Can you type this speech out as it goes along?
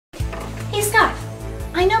Scott,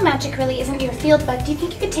 I know magic really isn't your field, but do you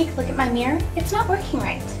think you could take a look at my mirror? It's not working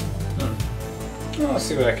right. Well, I'll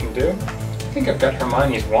see what I can do. I think I've got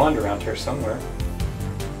Hermione's wand around here somewhere.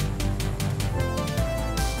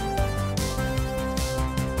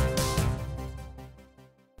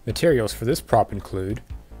 Materials for this prop include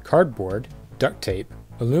cardboard, duct tape,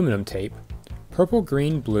 aluminum tape, purple,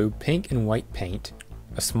 green, blue, pink, and white paint,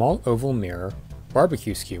 a small oval mirror,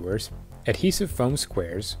 barbecue skewers, adhesive foam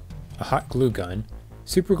squares, a hot glue gun,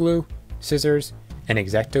 super glue, scissors, an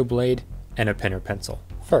X-Acto blade, and a pen or pencil.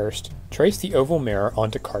 First, trace the oval mirror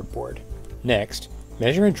onto cardboard. Next,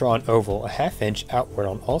 measure and draw an oval a ½ inch outward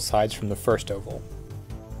on all sides from the first oval.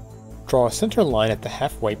 Draw a center line at the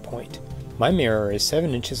halfway point. My mirror is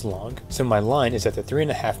 7 inches long, so my line is at the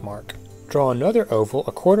 3½ mark. Draw another oval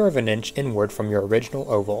a ¼ inch inward from your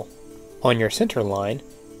original oval. On your center line,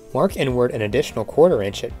 mark inward an additional ¼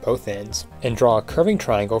 inch at both ends, and draw a curving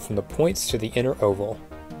triangle from the points to the inner oval.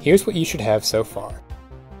 Here's what you should have so far.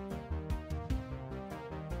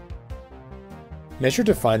 Measure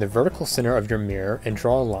to find the vertical center of your mirror and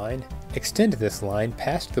draw a line. Extend this line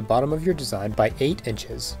past the bottom of your design by 8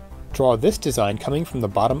 inches. Draw this design coming from the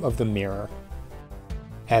bottom of the mirror.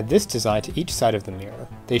 Add this design to each side of the mirror.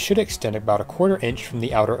 They should extend about a ¼ inch from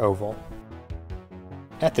the outer oval.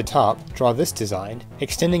 At the top, draw this design,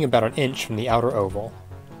 extending about an inch from the outer oval.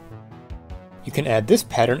 You can add this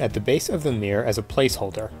pattern at the base of the mirror as a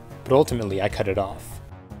placeholder, but ultimately I cut it off.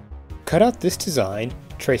 Cut out this design,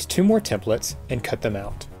 trace 2 more templates, and cut them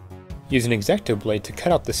out. Use an X-Acto blade to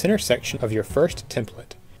cut out the center section of your first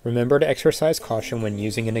template. Remember to exercise caution when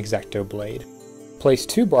using an X-Acto blade. Place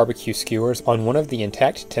 2 barbecue skewers on one of the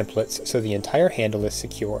intact templates so the entire handle is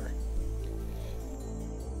secure.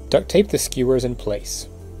 Duct tape the skewers in place.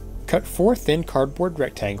 Cut 4 thin cardboard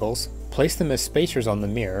rectangles, place them as spacers on the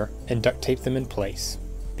mirror, and duct tape them in place.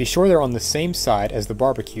 Be sure they're on the same side as the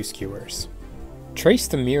barbecue skewers. Trace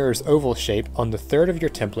the mirror's oval shape on the third of your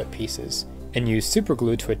template pieces, and use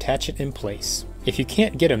superglue to attach it in place. If you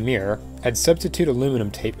can't get a mirror, add substitute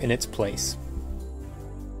aluminum tape in its place.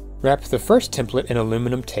 Wrap the first template in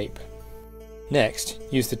aluminum tape. Next,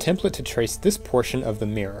 use the template to trace this portion of the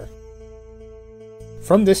mirror.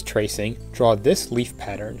 From this tracing, draw this leaf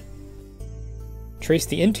pattern. Trace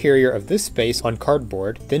the interior of this space on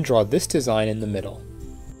cardboard, then draw this design in the middle.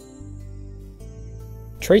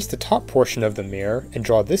 Trace the top portion of the mirror and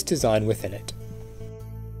draw this design within it.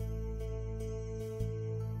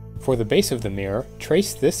 For the base of the mirror,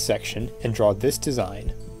 trace this section and draw this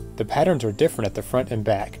design. The patterns are different at the front and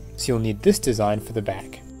back, so you'll need this design for the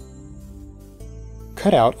back.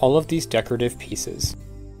 Cut out all of these decorative pieces.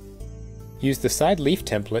 Use the side leaf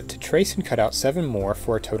template to trace and cut out 7 more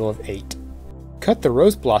for a total of 8. Cut the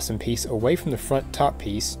rose blossom piece away from the front top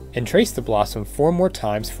piece and trace the blossom 4 more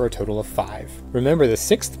times for a total of 5. Remember, the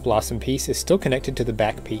 6th blossom piece is still connected to the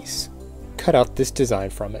back piece. Cut out this design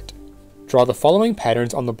from it. Draw the following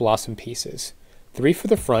patterns on the blossom pieces, 3 for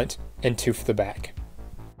the front and 2 for the back.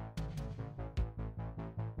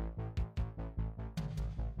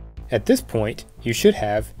 At this point, you should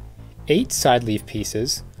have 8 side leaf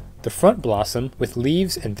pieces, the front blossom with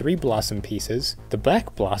leaves and 3 blossom pieces, the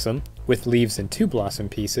back blossom with leaves and 2 blossom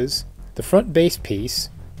pieces, the front base piece,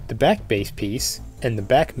 the back base piece, and the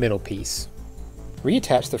back middle piece.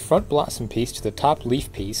 Reattach the front blossom piece to the top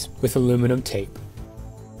leaf piece with aluminum tape.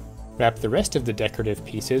 Wrap the rest of the decorative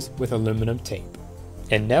pieces with aluminum tape.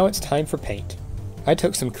 And now it's time for paint. I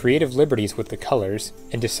took some creative liberties with the colors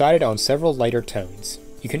and decided on several lighter tones.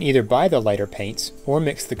 You can either buy the lighter paints or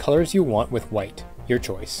mix the colors you want with white, your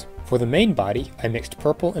choice. For the main body, I mixed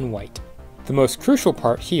purple and white. The most crucial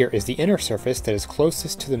part here is the inner surface that is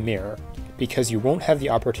closest to the mirror, because you won't have the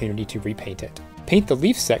opportunity to repaint it. Paint the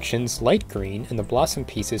leaf sections light green and the blossom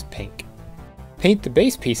pieces pink. Paint the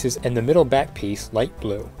base pieces and the middle back piece light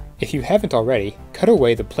blue. If you haven't already, cut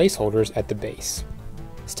away the placeholders at the base.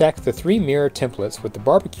 Stack the 3 mirror templates with the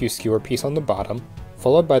barbecue skewer piece on the bottom,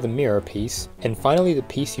 followed by the mirror piece, and finally the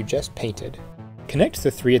piece you just painted. Connect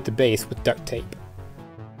the 3 at the base with duct tape.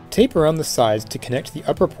 Tape around the sides to connect the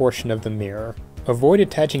upper portion of the mirror. Avoid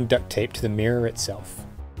attaching duct tape to the mirror itself.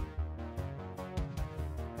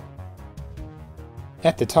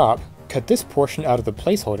 At the top, cut this portion out of the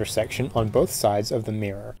placeholder section on both sides of the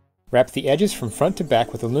mirror. Wrap the edges from front to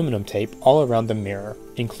back with aluminum tape all around the mirror,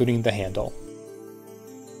 including the handle.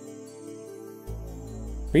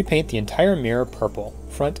 Repaint the entire mirror purple,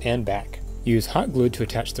 front and back. Use hot glue to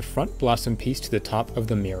attach the front blossom piece to the top of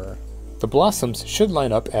the mirror. The blossoms should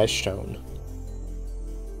line up as shown.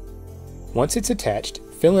 Once it's attached,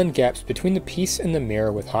 fill in gaps between the piece and the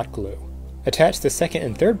mirror with hot glue. Attach the second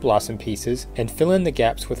and third blossom pieces and fill in the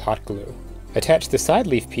gaps with hot glue. Attach the side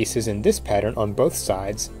leaf pieces in this pattern on both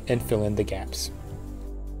sides and fill in the gaps.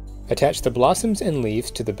 Attach the blossoms and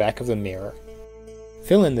leaves to the back of the mirror.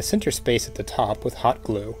 Fill in the center space at the top with hot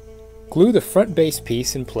glue. Glue the front base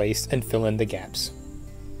piece in place and fill in the gaps.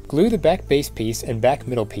 Glue the back base piece and back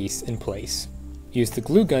middle piece in place. Use the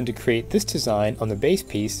glue gun to create this design on the base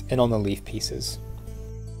piece and on the leaf pieces.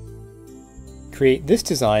 Create this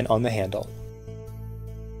design on the handle.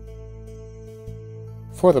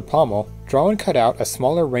 For the pommel, draw and cut out a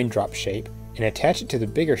smaller raindrop shape and attach it to the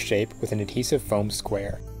bigger shape with an adhesive foam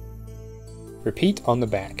square. Repeat on the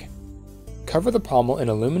back. Cover the pommel in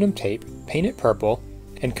aluminum tape, paint it purple,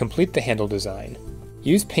 and complete the handle design.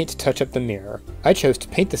 Use paint to touch up the mirror. I chose to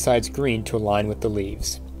paint the sides green to align with the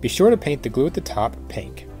leaves. Be sure to paint the glue at the top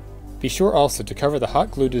pink. Be sure also to cover the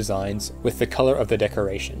hot glue designs with the color of the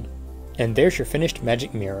decoration. And there's your finished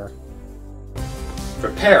magic mirror.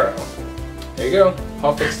 Preparo! There you go,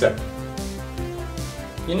 all fixed up.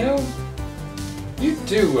 You know, you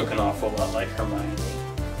do look an awful lot like Hermione.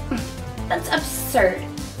 That's absurd.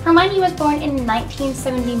 Hermione was born in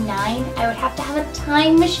 1979. I would have to have a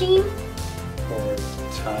time machine. Or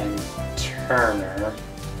time turner.